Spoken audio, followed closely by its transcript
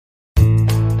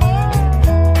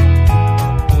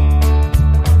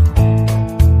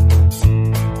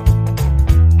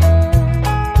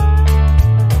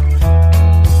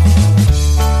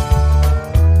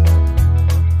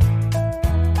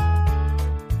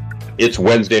It's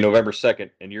Wednesday, November 2nd,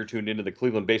 and you're tuned into the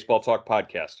Cleveland Baseball Talk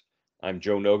podcast. I'm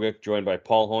Joe Noga, joined by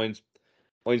Paul Hoynes.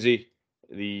 Hoynesy,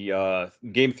 the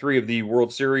Game 3 of the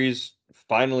World Series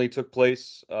finally took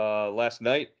place last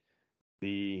night.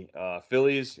 The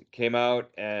Phillies came out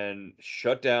and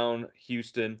shut down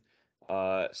Houston,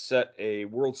 set a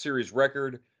World Series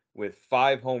record with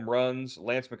 5 home runs.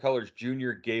 Lance McCullers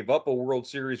Jr. gave up a World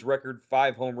Series record,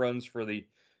 5 home runs for the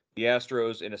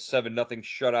Astros in a 7-0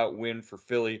 shutout win for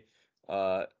Philly.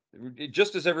 Uh,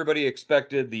 just as everybody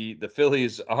expected, the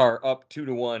Phillies are up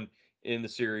 2-1 in the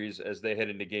series as they head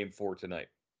into Game 4 tonight.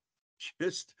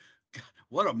 Just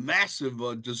what a massive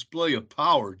display of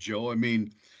power, Joe. I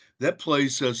mean, that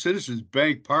place, Citizens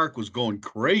Bank Park, was going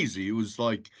crazy. It was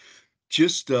like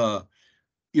just,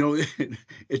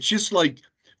 it's just like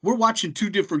we're watching two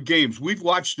different games. We've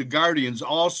watched the Guardians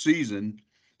all season,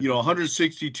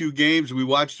 162 games. We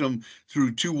watched them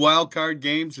through two wild card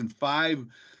games and five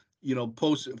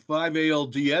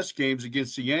ALDS games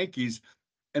against the Yankees.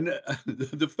 And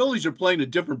the Phillies are playing a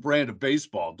different brand of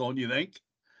baseball, don't you think?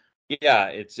 Yeah,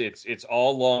 it's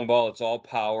all long ball, it's all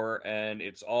power, and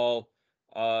it's all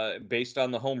based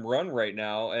on the home run right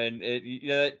now. And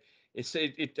it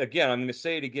again. I'm going to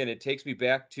say it again. It takes me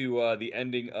back to the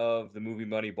ending of the movie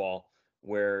Moneyball,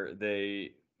 where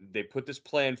they put this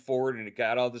plan forward and it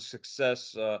got all the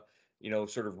success.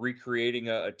 Sort of recreating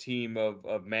a team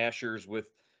of mashers with,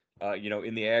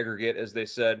 in the aggregate, as they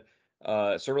said.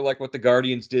 Sort of like what the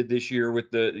Guardians did this year with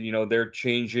they're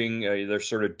changing their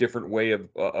sort of different way of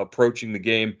approaching the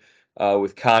game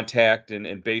with contact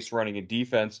and base running and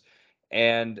defense.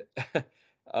 And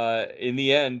in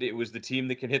the end, it was the team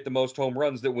that can hit the most home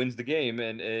runs that wins the game.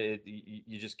 And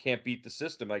you just can't beat the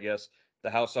system, I guess. The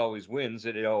house always wins.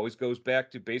 It always goes back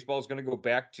to baseball is going to go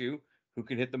back to who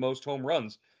can hit the most home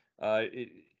runs.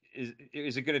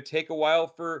 Is it going to take a while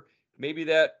for maybe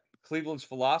that Cleveland's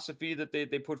philosophy that they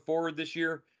put forward this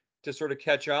year to sort of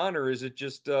catch on, or is it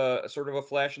just sort of a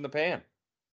flash in the pan?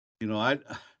 I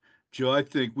Joe, I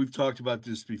think we've talked about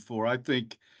this before. I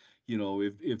think,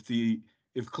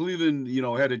 if Cleveland,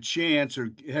 had a chance or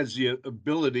has the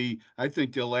ability, I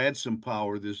think they'll add some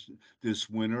power this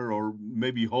winter, or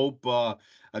maybe hope a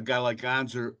guy like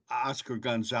Oscar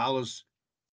Gonzalez,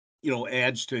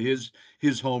 adds to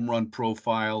his home run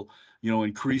profile,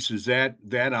 increases that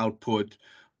output.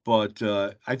 But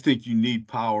I think you need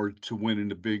power to win in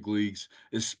the big leagues,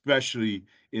 especially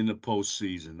in the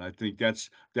postseason. I think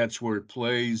that's where it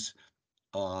plays.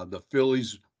 The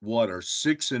Phillies, are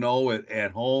 6-0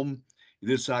 at home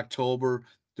this October.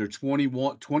 They're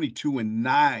 21,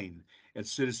 22-9 at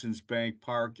Citizens Bank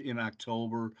Park in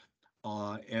October.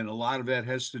 And a lot of that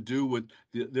has to do with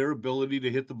their ability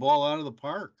to hit the ball out of the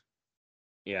park.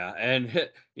 Yeah, and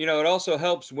it also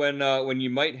helps when you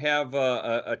might have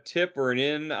a tip or an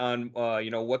in on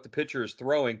what the pitcher is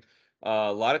throwing.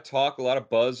 A lot of talk, a lot of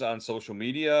buzz on social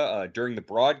media during the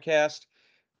broadcast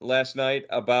last night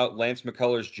about Lance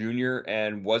McCullers Jr.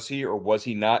 and was he or was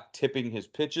he not tipping his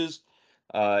pitches?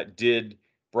 Did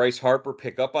Bryce Harper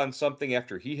pick up on something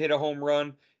after he hit a home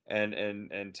run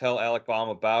and tell Alec Baum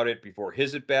about it before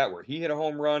his at bat where he hit a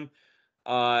home run?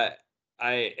 Uh,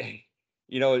 I,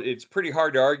 it's pretty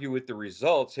hard to argue with the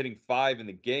results, hitting 5 in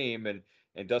the game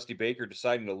and Dusty Baker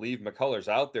deciding to leave McCullers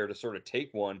out there to sort of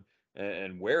take one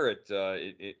and wear it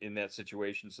in that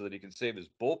situation so that he can save his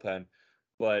bullpen.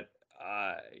 But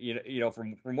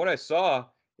from what I saw,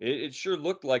 it sure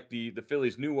looked like the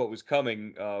Phillies knew what was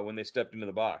coming when they stepped into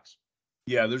the box.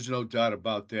 Yeah, there's no doubt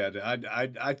about that.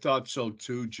 I thought so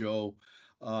too, Joe.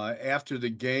 After the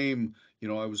game,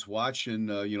 I was watching,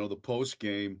 the post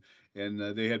game, and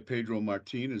they had Pedro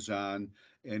Martinez on,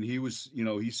 and he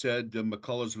said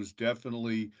McCullers was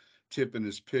definitely tipping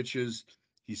his pitches.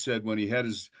 He said when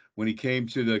he came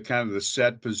to the kind of the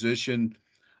set position,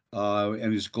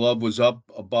 and his glove was up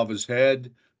above his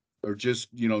head, or just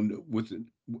with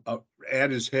uh,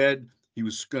 at his head, he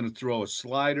was going to throw a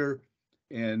slider,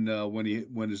 and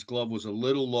when his glove was a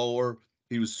little lower,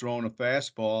 he was throwing a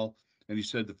fastball. And he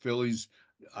said the Phillies,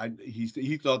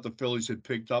 he thought the Phillies had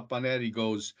picked up on that. He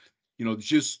goes,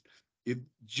 just it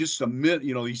just a minute,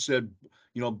 he said,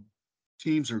 you know,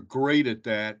 teams are great at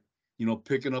that,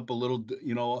 picking up a little,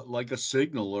 like a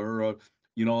signal or a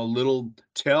little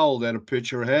tell that a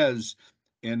pitcher has,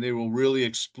 and they will really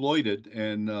exploit it.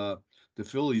 And the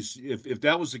Phillies, if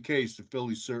that was the case, the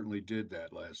Phillies certainly did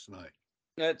that last night.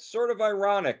 It's sort of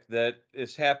ironic that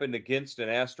this happened against an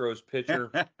Astros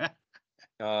pitcher.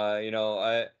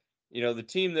 The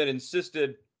team that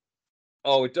insisted,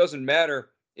 oh, it doesn't matter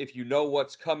if you know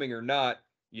what's coming or not.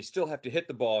 You still have to hit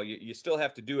the ball. You still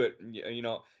have to do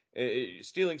it.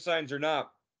 Stealing signs or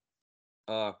not.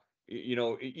 Uh,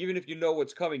 even if you know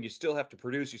what's coming, you still have to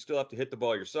produce. You still have to hit the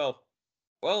ball yourself.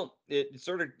 Well, it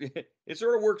sort of it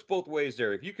sort of works both ways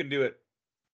there. If you can do it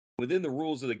within the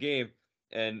rules of the game,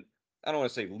 and I don't want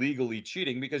to say legally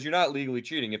cheating because you're not legally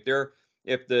cheating.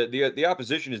 If the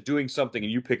opposition is doing something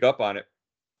and you pick up on it,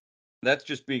 that's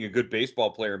just being a good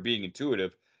baseball player and being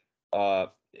intuitive. Uh,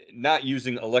 Not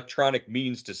using electronic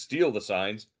means to steal the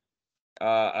signs.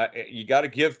 You got to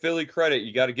give Philly credit.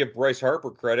 You got to give Bryce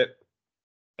Harper credit,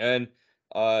 and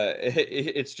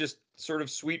it's just sort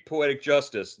of sweet poetic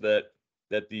justice that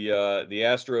the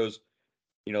Astros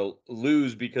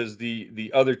lose because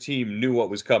the other team knew what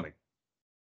was coming.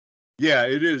 Yeah,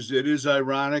 it is. It is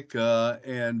ironic,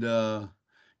 and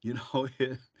you know,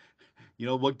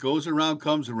 what goes around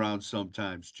comes around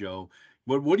sometimes, Joe.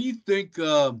 But what do you think?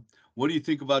 What do you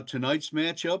think about tonight's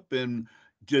matchup? And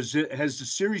has the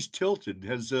series tilted?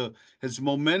 Has the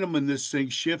momentum in this thing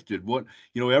shifted?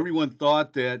 Everyone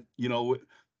thought that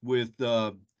with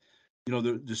the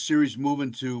series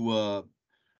moving to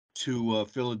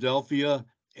Philadelphia,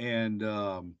 and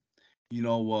you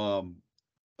know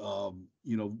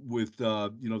with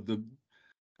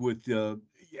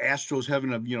Astros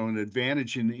having an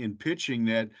advantage in pitching,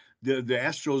 that the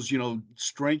Astros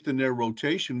strength in their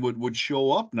rotation would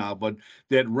show up now, but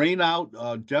that rain out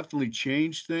definitely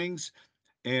changed things,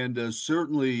 and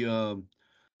certainly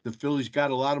the Phillies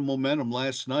got a lot of momentum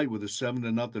last night with a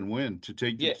 7-0 win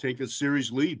to Yeah, take a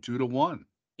series lead 2-1.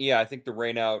 yeah, I think the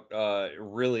rainout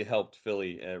really helped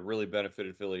Philly, really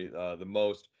benefited Philly the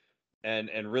most, and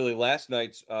really last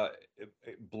night's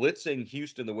blitzing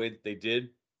Houston the way that they did,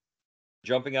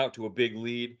 jumping out to a big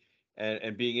lead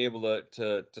and being able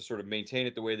to sort of maintain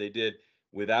it the way they did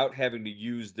without having to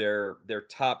use their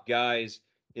top guys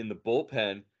in the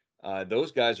bullpen.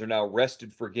 Those guys are now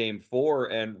rested for Game 4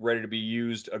 and ready to be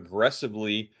used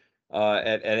aggressively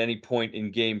at any point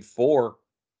in Game 4.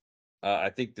 I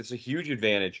think that's a huge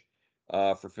advantage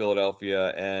for Philadelphia,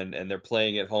 and they're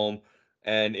playing at home.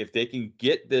 And if they can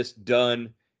get this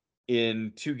done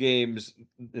in the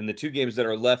 2 games that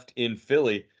are left in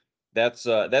Philly, that's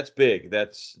big.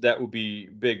 That would be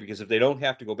big because if they don't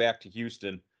have to go back to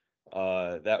Houston,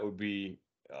 that would be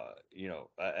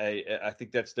I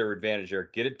think that's their advantage there.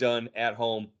 Get it done at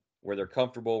home where they're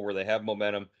comfortable, where they have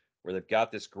momentum, where they've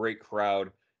got this great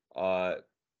crowd. Uh,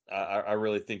 I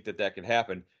really think that can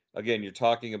happen. Again, you're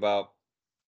talking about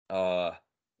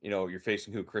you're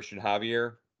facing who? Christian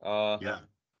Javier. Yeah.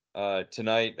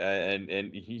 Tonight,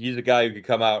 and he's a guy who could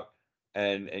come out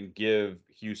and give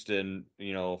Houston,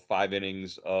 5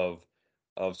 innings of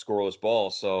scoreless ball.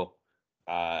 So,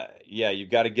 yeah, you've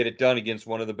got to get it done against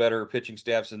one of the better pitching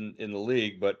staffs in the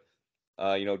league. But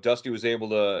Dusty was able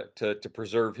to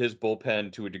preserve his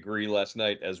bullpen to a degree last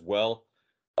night as well,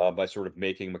 by sort of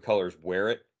making McCullers wear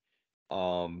it.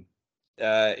 Um,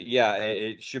 yeah,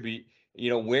 it should be.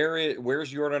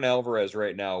 Where's Jordan Alvarez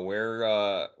right now? Where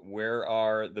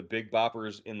are the big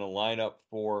boppers in the lineup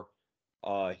for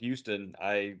Houston?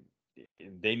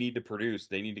 They need to produce.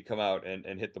 They need to come out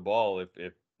and hit the ball if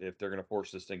they're going to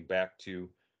force this thing back to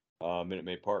Minute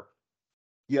Maid Park.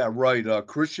 Yeah, right.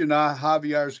 Christian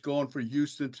Javier's going for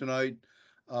Houston tonight.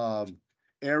 Um,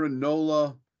 Aaron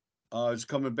Nola is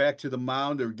coming back to the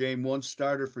mound. Their game one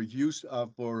starter for Houston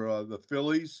for the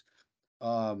Phillies.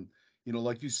 Um,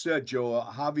 like you said, Joe,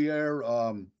 Javier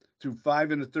threw 5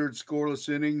 1/3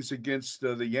 scoreless innings against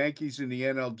the Yankees in the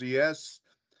NLDS.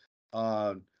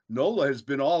 Uh, Nola has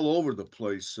been all over the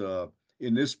place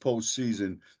in this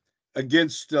postseason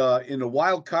against in the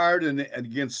wild card and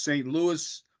against St.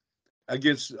 Louis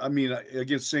against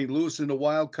St. Louis in the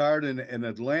wild card and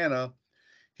Atlanta.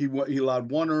 He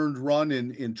allowed one earned run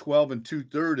in 12 and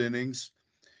 2/3 innings.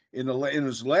 In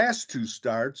his last two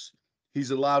starts,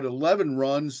 he's allowed 11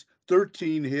 runs,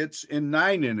 13 hits in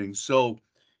 9 innings. So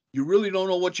you really don't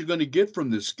know what you're going to get from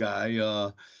this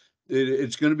guy.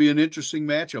 It's going to be an interesting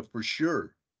matchup for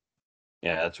sure.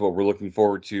 Yeah, that's what we're looking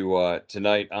forward to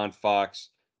tonight on Fox,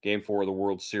 Game 4 of the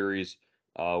World Series.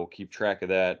 We'll keep track of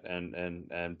that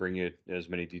and bring you as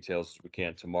many details as we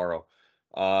can tomorrow.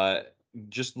 Uh,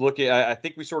 just looking, I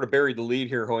think we sort of buried the lead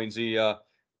here, Hoinsey.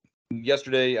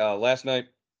 Yesterday, last night,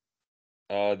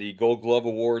 the Gold Glove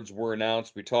Awards were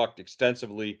announced. We talked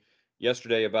extensively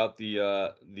yesterday about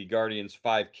the Guardians'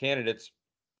 5 candidates,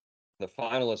 the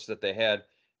finalists that they had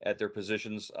at their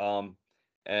positions.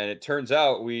 And it turns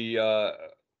out the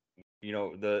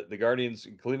Guardians,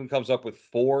 Cleveland comes up with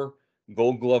 4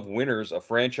 Gold Glove winners, a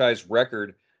franchise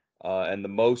record, and the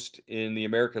most in the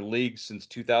American League since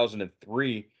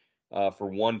 2003 for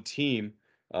one team.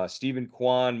 Stephen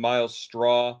Kwan, Miles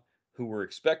Straw, who were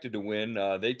expected to win,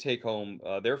 they take home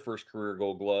their first career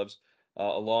Gold Gloves.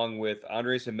 along with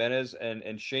Andres Jimenez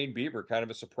and Shane Bieber, kind of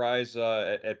a surprise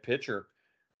at pitcher.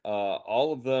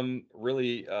 All of them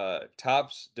really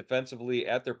tops defensively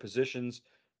at their positions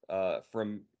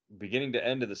from beginning to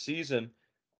end of the season,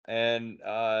 and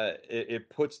it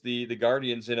puts the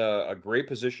Guardians in a great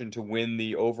position to win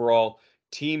the overall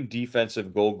team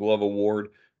defensive Gold Glove award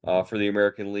for the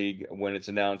American League when it's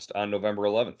announced on November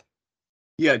 11th.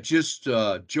 Yeah, just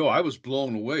Joe, I was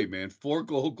blown away, man. Four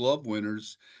Gold Glove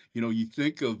winners. You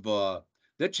think of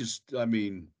that. Just, I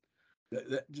mean,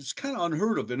 that it's kind of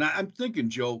unheard of. And I'm thinking,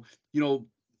 Joe, you know,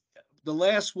 the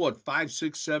last what 5,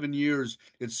 6, 7 years,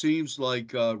 it seems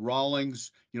like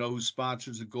Rawlings, who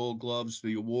sponsors the Gold Gloves,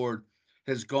 the award,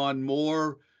 has gone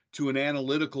more to an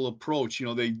analytical approach. You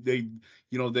know, they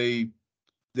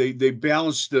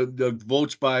balance the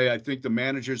votes by, I think, the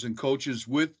managers and coaches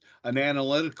with an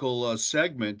analytical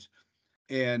segment,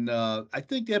 and I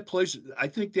think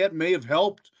that may have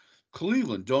helped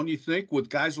Cleveland, don't you think, with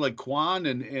guys like Quan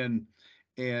and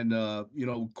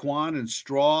Quan and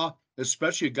Straw,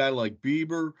 especially a guy like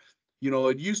Bieber.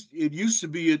 It used to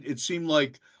be, it seemed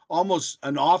like almost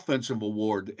an offensive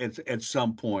award at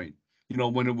some point.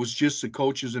 When it was just the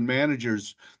coaches and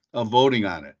managers voting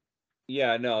on it.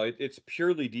 Yeah, no, it's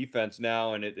purely defense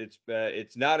now, and it's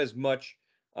not as much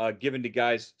given to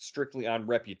guys strictly on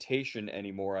reputation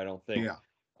anymore. I don't think. Yeah.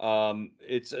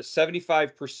 It's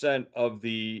 75% of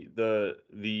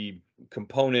the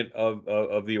component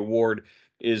of the award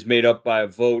is made up by a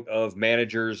vote of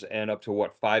managers and up to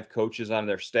what, five coaches on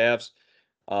their staffs,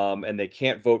 and they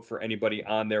can't vote for anybody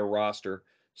on their roster.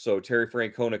 So Terry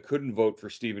Francona couldn't vote for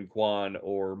Stephen Kwan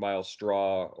or Miles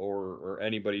Straw or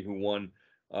anybody who won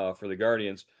for the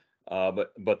Guardians,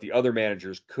 but the other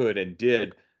managers could and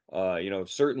did.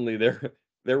 Certainly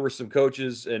there were some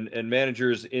coaches and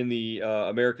managers in the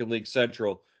American League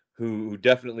Central who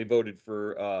definitely voted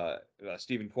for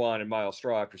Stephen Kwan and Miles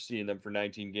Straw after seeing them for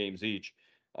 19 games each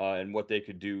and what they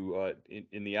could do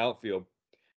in the outfield.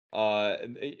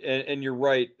 And you're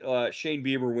right. Shane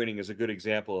Bieber winning is a good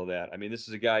example of that. I mean, this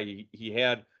is a guy, he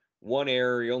had one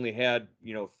error. He only had,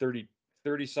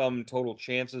 30 some total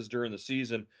chances during the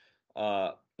season.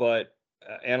 But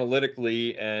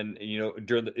analytically and,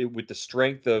 with the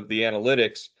strength of the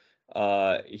analytics,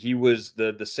 he was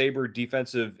the Saber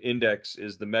defensive index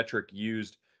is the metric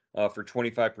used for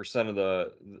 25% of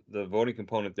the voting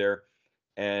component there,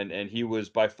 and he was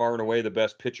by far and away the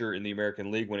best pitcher in the American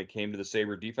League when it came to the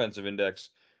Saber Defensive Index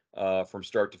from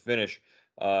start to finish.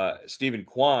 Stephen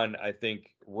Kwan, I think,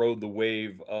 rode the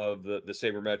wave of the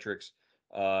sabermetrics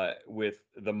with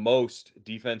the most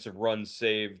defensive runs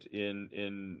saved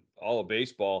in all of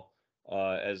baseball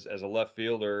as a left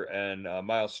fielder, and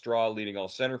Miles Straw leading all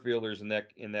center fielders in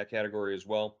that category as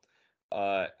well.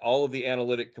 All of the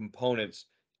analytic components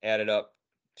added up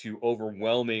to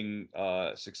overwhelming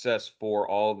success for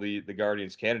all the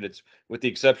Guardians candidates, with the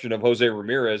exception of Jose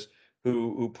Ramirez,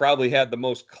 who probably had the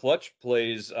most clutch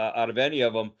plays out of any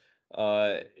of them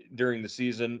uh, during the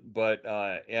season. But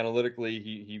analytically,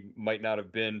 he might not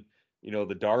have been,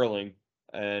 the darling.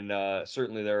 And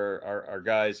certainly there are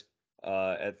guys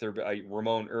at third.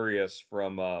 Ramon Urias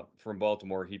from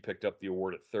Baltimore, he picked up the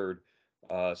award at third.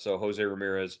 So Jose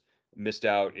Ramirez missed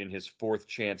out in his fourth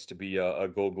chance to be a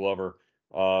Gold Glover,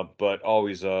 but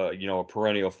always a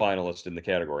perennial finalist in the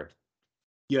category.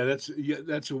 Yeah, that's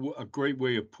a great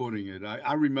way of putting it.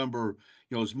 I remember,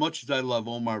 as much as I love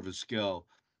Omar Vizquel,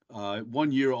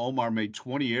 one year Omar made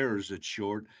 20 errors at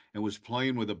short and was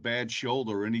playing with a bad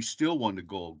shoulder, and he still won the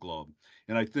Gold Glove.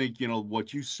 And I think,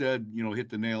 what you said, hit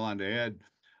the nail on the head.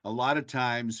 A lot of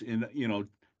times in,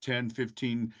 10,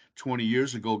 15, 20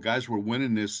 years ago, guys were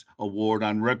winning this award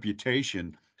on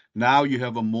reputation. Now you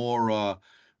have a more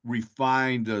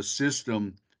refined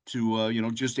system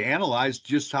to just analyze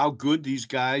just how good these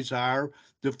guys are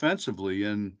defensively,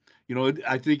 and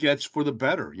I think that's for the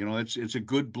better. It's a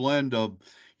good blend of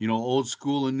old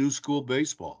school and new school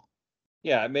baseball.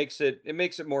 Yeah, it makes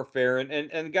it more fair,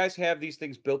 and the guys have these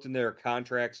things built in their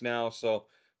contracts now, so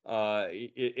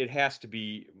it has to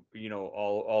be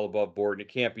all above board, and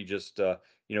it can't be just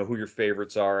who your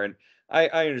favorites are. And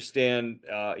I understand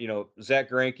Zach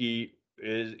Greinke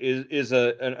is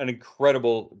an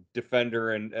incredible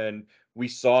defender, and we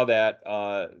saw that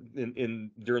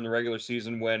in during the regular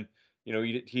season when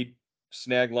he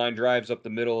snagged line drives up the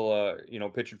middle,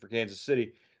 pitching for Kansas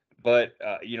City. But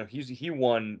he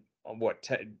won what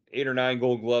 8 or 9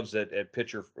 Gold Gloves at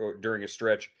pitcher during a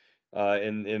stretch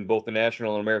in both the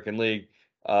National and American League.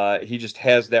 He just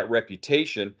has that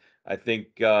reputation. I think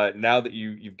now that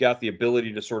you've got the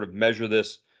ability to sort of measure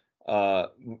this, uh,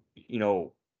 you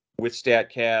know, with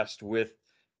Statcast, with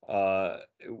uh,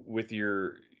 with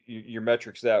your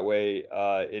metrics that way,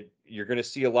 you're going to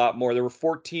see a lot more. There were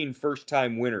 14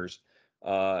 first-time winners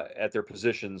at their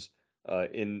positions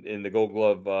in the Gold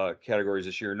Glove categories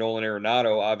this year. Nolan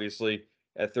Arenado, obviously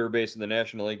at third base in the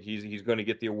National League, he's going to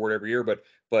get the award every year.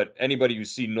 But anybody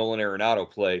who's seen Nolan Arenado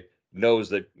play knows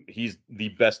that he's the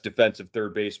best defensive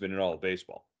third baseman in all of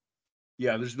baseball.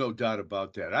 Yeah, there's no doubt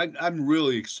about that. I'm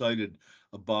really excited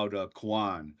about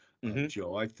Kwan, Hmm.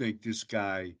 Joe. I think this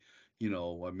guy,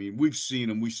 I mean, we've seen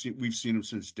him. We've seen him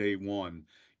since day one.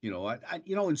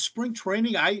 In spring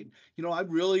training, I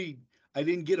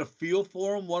didn't get a feel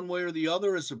for him one way or the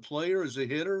other as a player, as a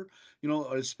hitter,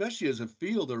 especially as a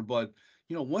fielder. But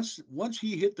once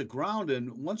he hit the ground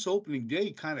and once opening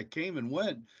day kind of came and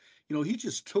went, he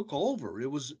just took over. It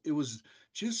was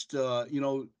just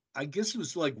I guess it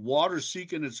was like water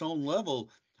seeking its own level.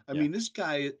 I Yeah. mean, this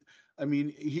guy, I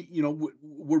mean,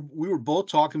 we were both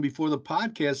talking before the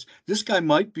podcast. This guy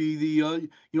might be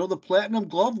the Platinum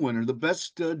Glove winner, the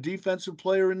best defensive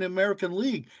player in the American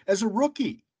League as a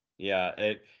rookie.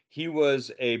 Yeah, he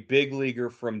was a big leaguer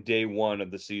from day one of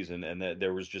the season, and that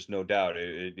there was just no doubt.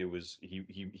 It was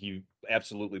he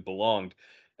absolutely belonged.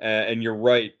 And you're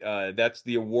right. That's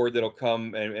the award that'll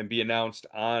come and be announced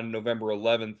on November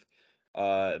 11th.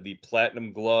 The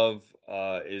Platinum Glove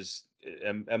is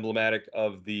emblematic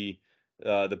of the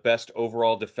best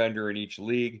overall defender in each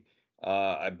league.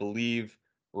 I believe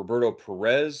Roberto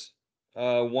Perez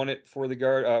won it for the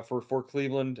guard for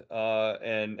Cleveland,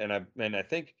 and I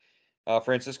think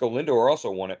Francisco Lindor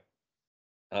also won it.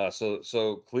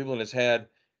 So Cleveland has had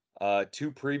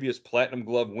two previous Platinum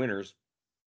Glove winners,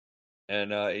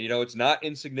 and it's not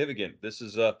insignificant.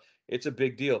 It's a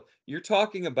big deal. You're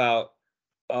talking about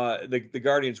the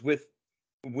Guardians with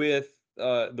the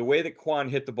way that Quan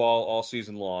hit the ball all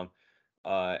season long,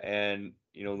 and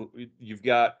you've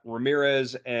got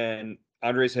Ramirez and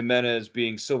Andres Jimenez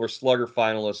being Silver Slugger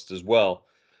finalists as well.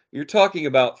 You're talking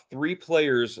about three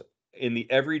players in the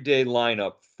everyday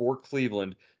lineup for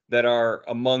Cleveland that are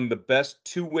among the best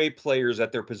two-way players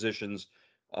at their positions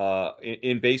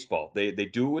in baseball. They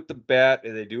do it with the bat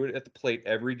and they do it at the plate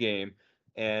every game,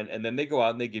 and then they go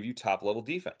out and they give you top level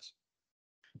defense.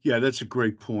 Yeah, that's a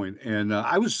great point. And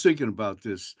I was thinking about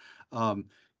this. Um,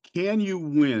 can you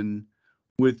win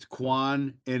with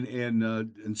Quan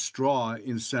and Straw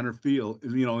in center field?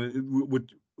 With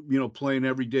playing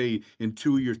every day in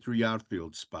 2 or 3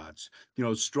 outfield spots.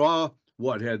 Straw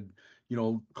what had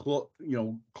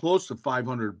close to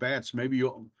 500 bats. Maybe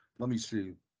let me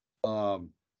see. Um,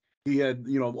 he had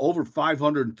over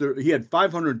 530. He had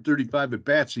 535 at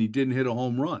bats, and he didn't hit a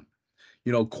home run.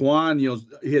 Quan,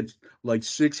 hit like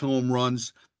 6 home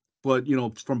runs, but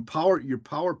from your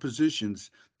power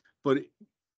positions. But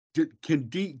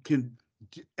can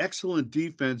excellent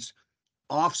defense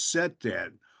offset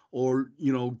that, or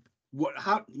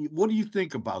what do you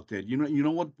think about that? You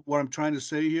know what I'm trying to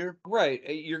say here? Right.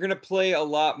 You're going to play a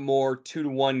lot more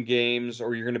 2-1 games,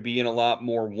 or you're going to be in a lot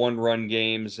more one-run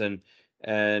games and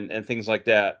things like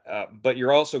that. But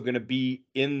you're also going to be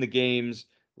in the games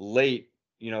late,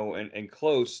 and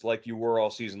close like you were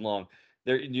all season long.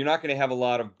 You're not going to have a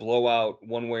lot of blowout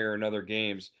one way or another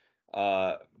games,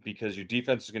 because your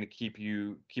defense is going to keep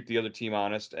the other team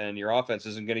honest, and your offense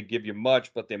isn't going to give you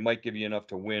much, but they might give you enough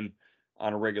to win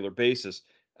on a regular basis.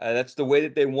 That's the way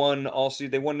that they won all season.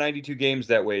 They won 92 games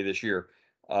that way this year.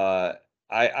 Uh,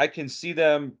 I can see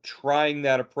them trying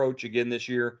that approach again this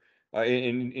year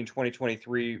in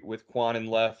 2023 with Quan in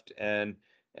left and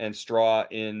Straw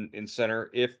in center.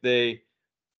 If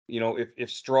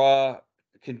Straw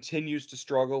continues to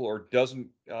struggle or doesn't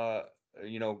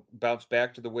bounce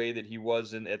back to the way that he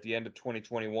was in at the end of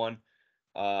 2021,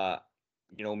 uh,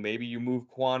 maybe you move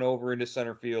Quan over into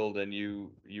center field and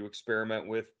you experiment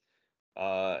with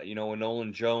a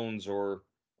Nolan Jones or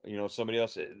somebody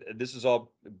else. This is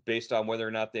all based on whether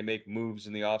or not they make moves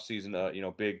in the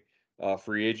offseason, big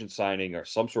free agent signing or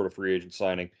some sort of free agent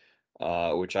signing,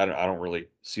 which I don't really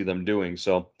see them doing.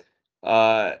 So,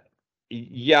 uh,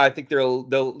 yeah, I think they'll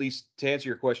at least, to answer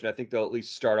your question, I think they'll at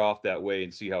least start off that way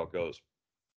and see how it goes.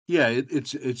 Yeah,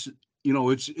 it's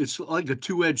like a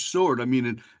two-edged sword. I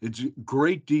mean, it's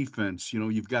great defense.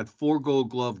 You've got four Gold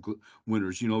Glove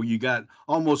winners. You got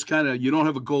almost kind of you don't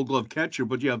have a Gold Glove catcher,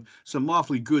 but you have some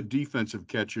awfully good defensive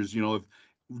catchers. If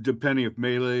depending if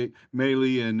Melee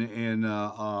and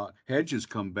Hedges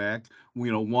come back,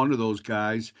 one of those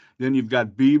guys. Then you've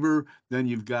got Bieber. Then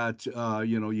you've got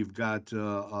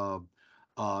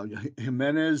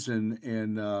Jimenez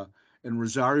and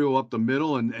Rosario up the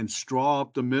middle and Straw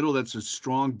up the middle. That's a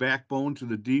strong backbone to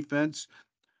the defense.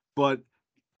 But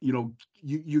you know,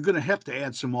 you're going to have to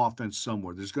add some offense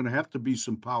somewhere. There's going to have to be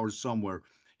some power somewhere.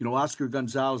 Oscar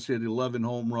Gonzalez hit 11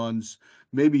 home runs.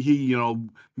 Maybe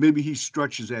maybe he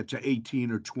stretches that to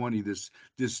 18 or 20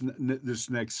 this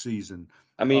next season.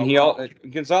 I mean,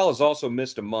 Gonzalez also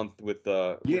missed a month with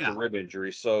the Yeah, rib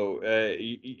injury, so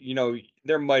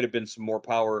there might have been some more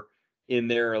power in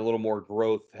there, a little more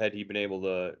growth had he been able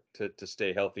to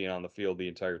stay healthy and on the field the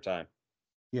entire time.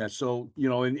 yeah. So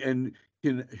and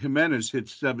Jimenez hit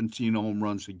 17 home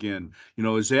runs again.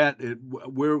 Is that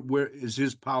where is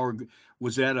his power?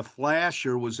 Was that a flash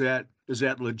or is that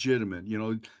legitimate?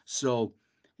 So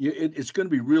it's going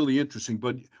to be really interesting.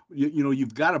 But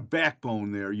you've got a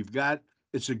backbone there.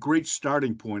 It's a great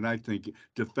starting point, I think,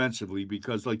 defensively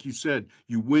because, like you said,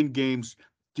 you win games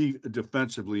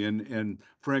defensively, and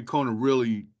Francona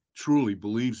really truly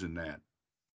believes in that.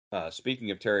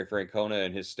 Speaking of Terry Francona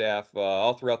and his staff,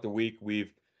 all throughout the week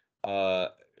we've uh,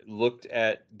 looked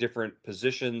at different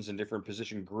positions and different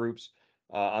position groups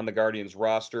on the Guardians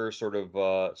roster, sort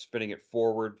of spinning it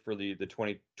forward for the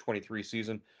 2023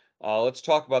 season. Let's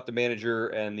talk about the manager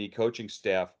and the coaching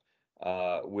staff,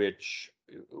 which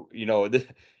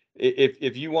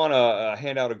if you want to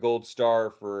hand out a gold star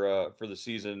for the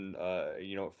season,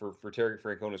 for Terry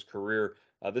Francona's career,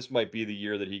 this might be the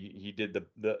year that he did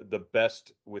the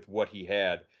best with what he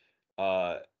had.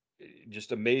 Uh,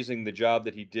 just amazing the job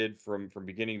that he did from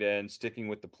beginning to end, sticking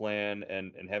with the plan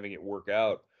and having it work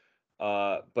out.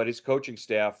 But his coaching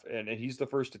staff, and he's the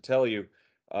first to tell you,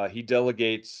 he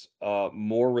delegates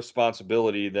more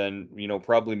responsibility than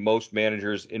probably most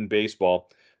managers in baseball.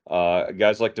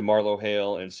 Guys like DeMarlo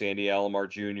Hale and Sandy Alomar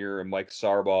Jr. and Mike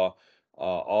Sarbaugh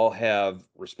all have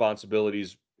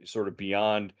responsibilities sort of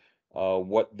beyond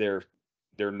what their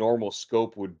normal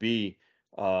scope would be.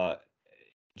 Uh,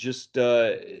 just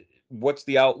what's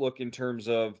the outlook in terms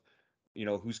of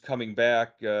who's coming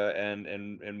back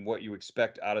and what you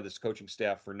expect out of this coaching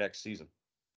staff for next season?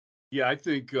 Yeah, I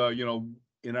think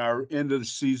in our end of the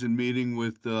season meeting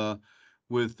with Tito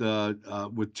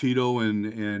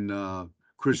and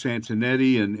Chris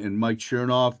Antonetti and Mike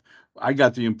Chernoff, I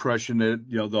got the impression that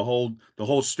the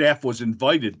whole staff was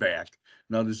invited back.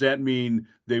 Now, does that mean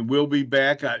they will be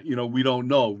back? We don't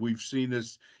know. We've seen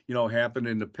this happen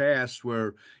in the past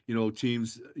where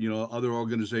teams, other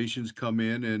organizations come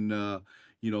in and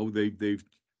they've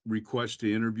request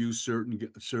to interview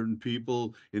certain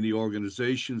people in the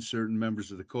organization, certain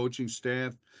members of the coaching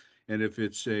staff, and if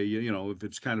it's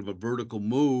kind of a vertical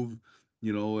move,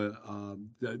 the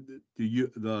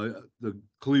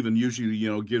Cleveland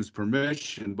usually gives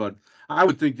permission, but I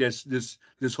would think this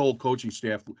whole coaching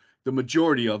staff, the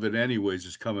majority of it anyways,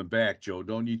 is coming back. Joe,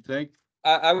 don't you think?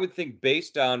 I would think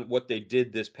based on what they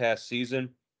did this past season,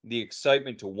 the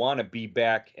excitement to want to be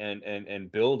back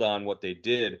and build on what they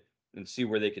did and see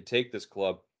where they could take this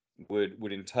club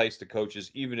would entice the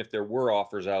coaches, even if there were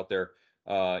offers out there,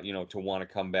 to want to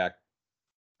come back.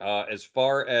 As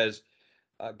far as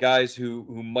guys who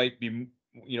might be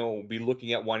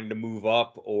looking at wanting to move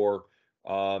up or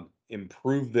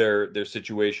improve their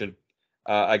situation.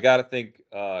 I got to think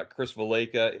Chris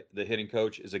Valleca, the hitting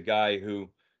coach, is a guy who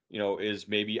is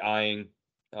maybe eyeing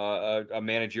a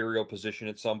managerial position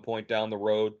at some point down the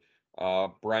road.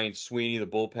 Brian Sweeney, the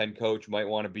bullpen coach, might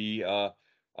want to be a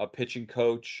pitching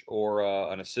coach or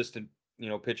an assistant,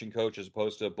 pitching coach as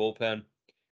opposed to a bullpen.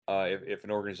 If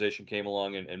an organization came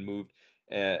along and moved,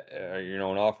 and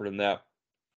offered him that.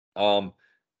 Um,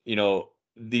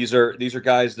 these are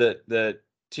guys that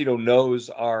Tito knows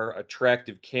are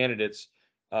attractive candidates,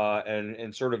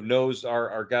 and sort of knows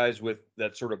are guys with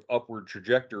that sort of upward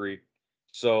trajectory.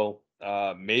 So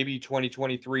maybe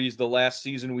 2023 is the last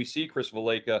season we see Chris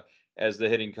Valleca as the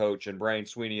hitting coach and Brian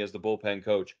Sweeney as the bullpen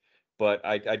coach. But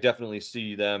I definitely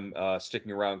see them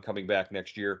sticking around, coming back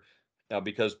next year,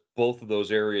 because both of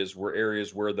those areas were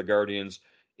areas where the Guardians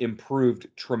improved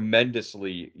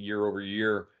tremendously year over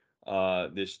year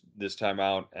this time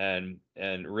out, and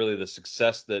really the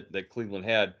success that Cleveland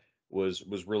had was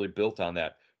really built on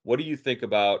that. What do you think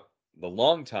about the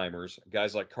long timers,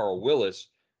 guys like Carl Willis,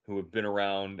 who have been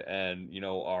around and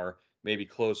are maybe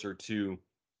closer to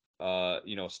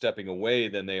stepping away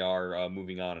than they are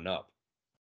moving on and up?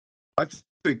 I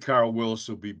think Carl Willis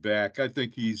will be back. I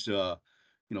think he's him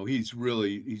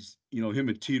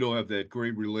and Tito have that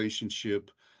great relationship.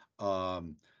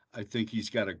 Um, I think he's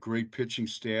got a great pitching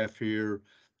staff here,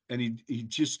 and he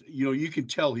just you can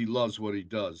tell he loves what he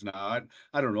does. Now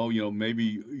I don't know,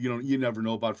 maybe you never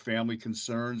know about family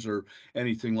concerns or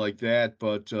anything like that,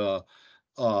 but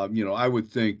I would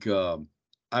think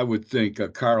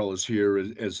Carl is here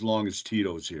as long as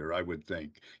Tito's here. I would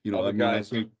think. Other I mean,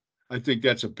 guys, I think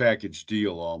that's a package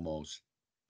deal almost.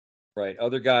 Right.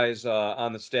 Other guys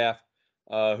on the staff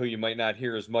who you might not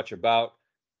hear as much about.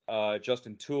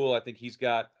 Justin Toole, I think he's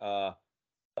got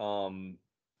um,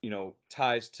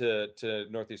 ties to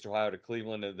Northeast Ohio, to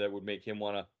Cleveland, that would make him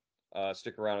want to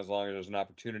stick around as long as there's an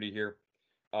opportunity here.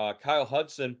 Kyle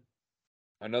Hudson,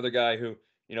 another guy who,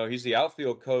 he's the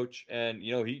outfield coach, and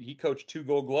he coached 2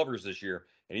 Gold Glovers this year,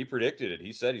 and he predicted it.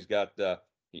 He said he's got,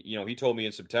 he told me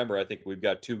in September, I think we've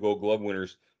got 2 Gold Glove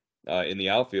winners in the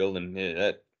outfield, and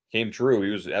that came true.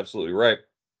 He was absolutely right.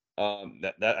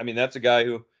 I mean, that's a guy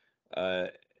who, uh,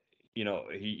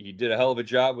 he did a hell of a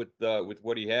job with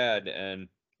what he had, and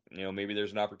maybe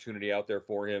there's an opportunity out there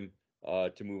for him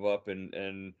to move up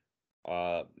and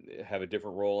uh, have a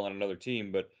different role on another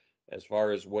team. But as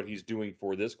far as what he's doing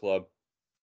for this club,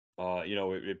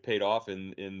 it paid off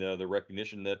in the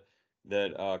recognition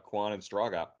that Quan and Straw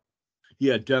got.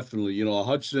 Yeah, definitely.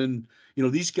 Hudson,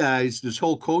 these guys, this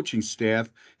whole coaching staff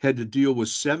had to deal with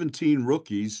 17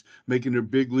 rookies making their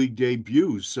big league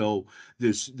debuts. So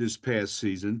this past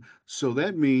season. So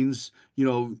that means,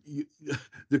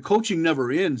 the coaching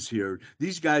never ends here.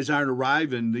 These guys aren't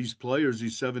arriving, these players,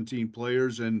 these 17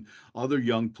 players and other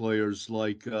young players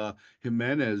like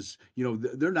Jimenez,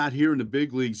 they're not here in the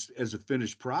big leagues as a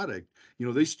finished product.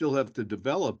 They still have to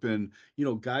develop. And,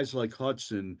 guys like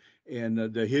Hudson and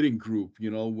the hitting group,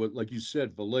 what like you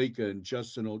said, Valleca and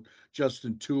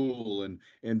Justin Toole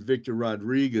and Victor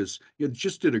Rodriguez,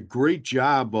 just did a great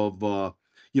job of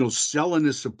selling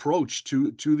this approach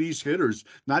to these hitters,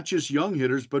 not just young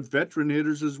hitters, but veteran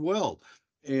hitters as well.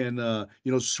 And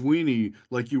Sweeney,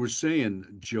 like you were saying,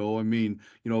 Joe. I mean,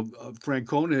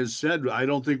 Francona has said, I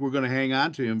don't think we're going to hang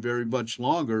on to him very much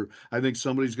longer. I think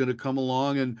somebody's going to come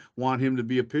along and want him to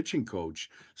be a pitching coach.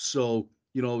 So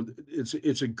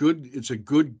it's a good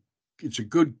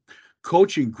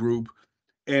coaching group,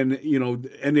 and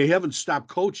they haven't stopped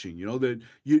coaching. That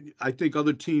you I think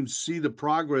other teams see the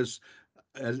progress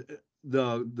as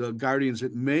the Guardians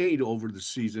had made over the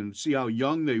season, see how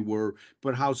young they were,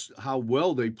 but how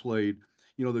well they played.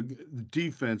 The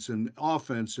defense and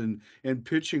offense and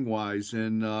pitching wise,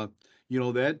 and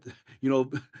that you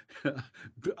know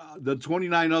the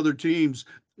 29 other teams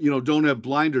don't have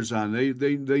blinders on.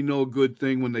 They know a good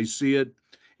thing when they see it,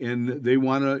 and they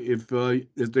want to,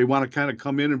 if they want to kind of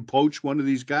come in and poach one of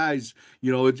these guys.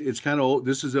 It's kind of,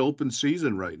 this is an open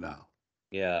season right now.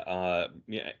 Yeah,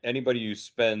 anybody who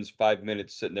spends 5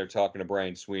 minutes sitting there talking to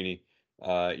Brian Sweeney,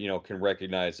 can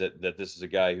recognize that this is a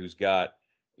guy who's got,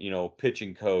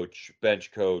 pitching coach,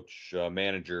 bench coach,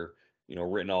 manager,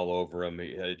 written all over him.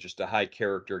 Just a high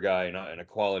character guy and a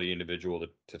quality individual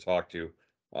to talk to.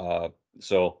 Uh,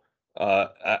 so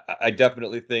I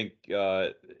definitely think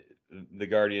the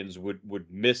Guardians would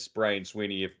miss Brian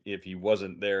Sweeney if he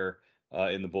wasn't there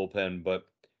in the bullpen, but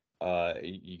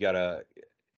you gotta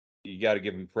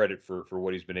give him credit for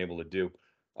what he's been able to do.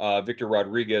 Victor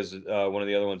Rodriguez, one of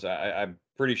the other ones. I'm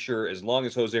pretty sure as long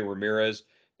as Jose Ramirez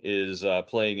is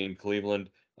playing in Cleveland,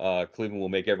 Cleveland will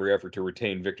make every effort to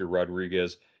retain Victor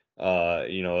Rodriguez.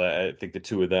 I think the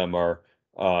two of them are,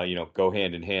 go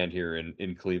hand in hand here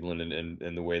in Cleveland,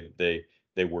 and the way that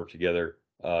they work together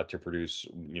to produce,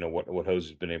 what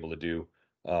Jose's been able to do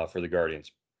for the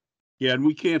Guardians. Yeah, and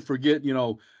we can't forget,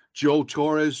 Joe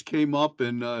Torres came up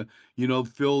and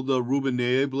filled Ruben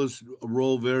Niebla's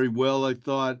role very well, I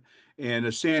thought,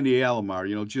 and Sandy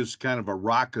Alomar, just kind of a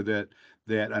rock of that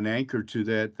an anchor to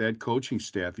that coaching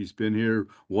staff. He's been here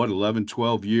 11,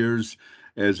 12 years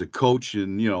as a coach,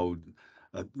 and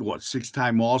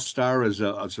six-time All-Star as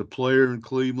a player in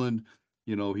Cleveland.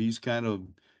 He's kind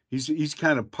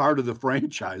of part of the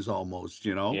franchise almost.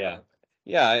 Yeah.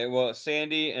 Yeah, well,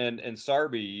 Sandy and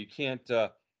Sarby, you can't,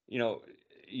 you know,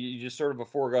 you just sort of a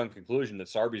foregone conclusion that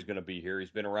Sarby's going to be here.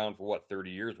 He's been around for what,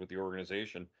 30 years with the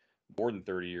organization, more than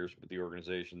 30 years with the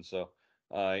organization. So,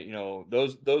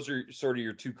 those are sort of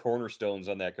your two cornerstones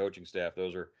on that coaching staff.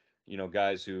 Those are,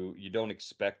 guys who you don't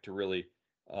expect to really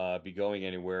be going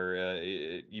anywhere,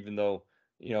 even though,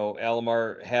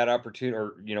 Alomar had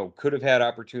opportunity, or, could have had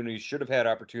opportunities, should have had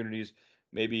opportunities.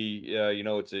 Maybe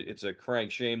it's a crying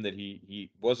shame that he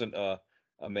wasn't a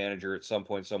manager at some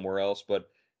point somewhere else. But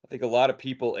I think a lot of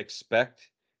people expect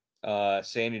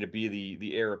Sandy to be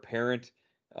the heir apparent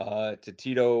to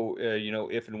Tito.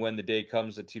 If and when the day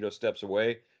comes that Tito steps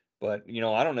away. But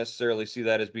I don't necessarily see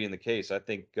that as being the case. I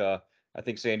think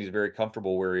Sandy's very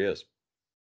comfortable where he is.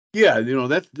 Yeah,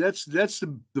 that's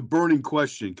the burning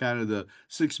question, kind of the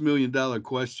 $6 million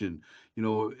question.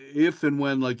 if and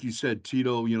when, like you said,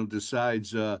 Tito,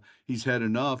 decides he's had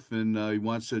enough and he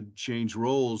wants to change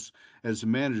roles as a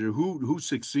manager, who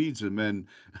succeeds him, and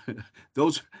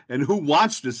those, and who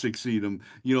wants to succeed him,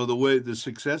 the way the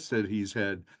success that he's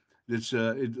had. That's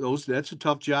a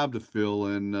tough job to fill,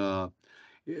 and I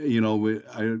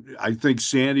think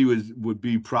Sandy would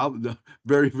be probably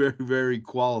very, very, very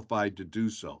qualified to do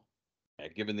so.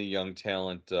 Given the young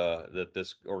talent that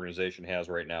this organization has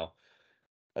right now,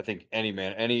 I think any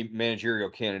managerial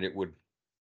candidate would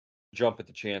jump at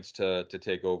the chance to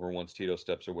take over once Tito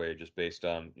steps away, just based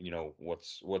on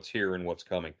what's here and what's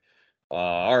coming.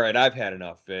 All right, I've had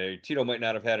enough. Tito might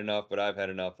not have had enough, but I've had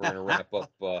enough. We're gonna wrap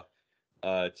up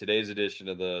today's edition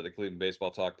of the Cleveland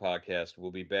Baseball Talk podcast.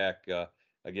 We'll be back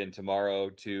again tomorrow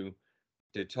to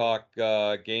talk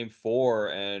Game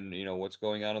 4 and what's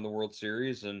going on in the World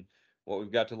Series and what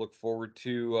we've got to look forward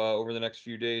to over the next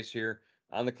few days here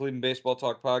on the Cleveland Baseball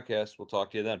Talk podcast. We'll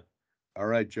talk to you then. All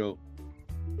right, Joe.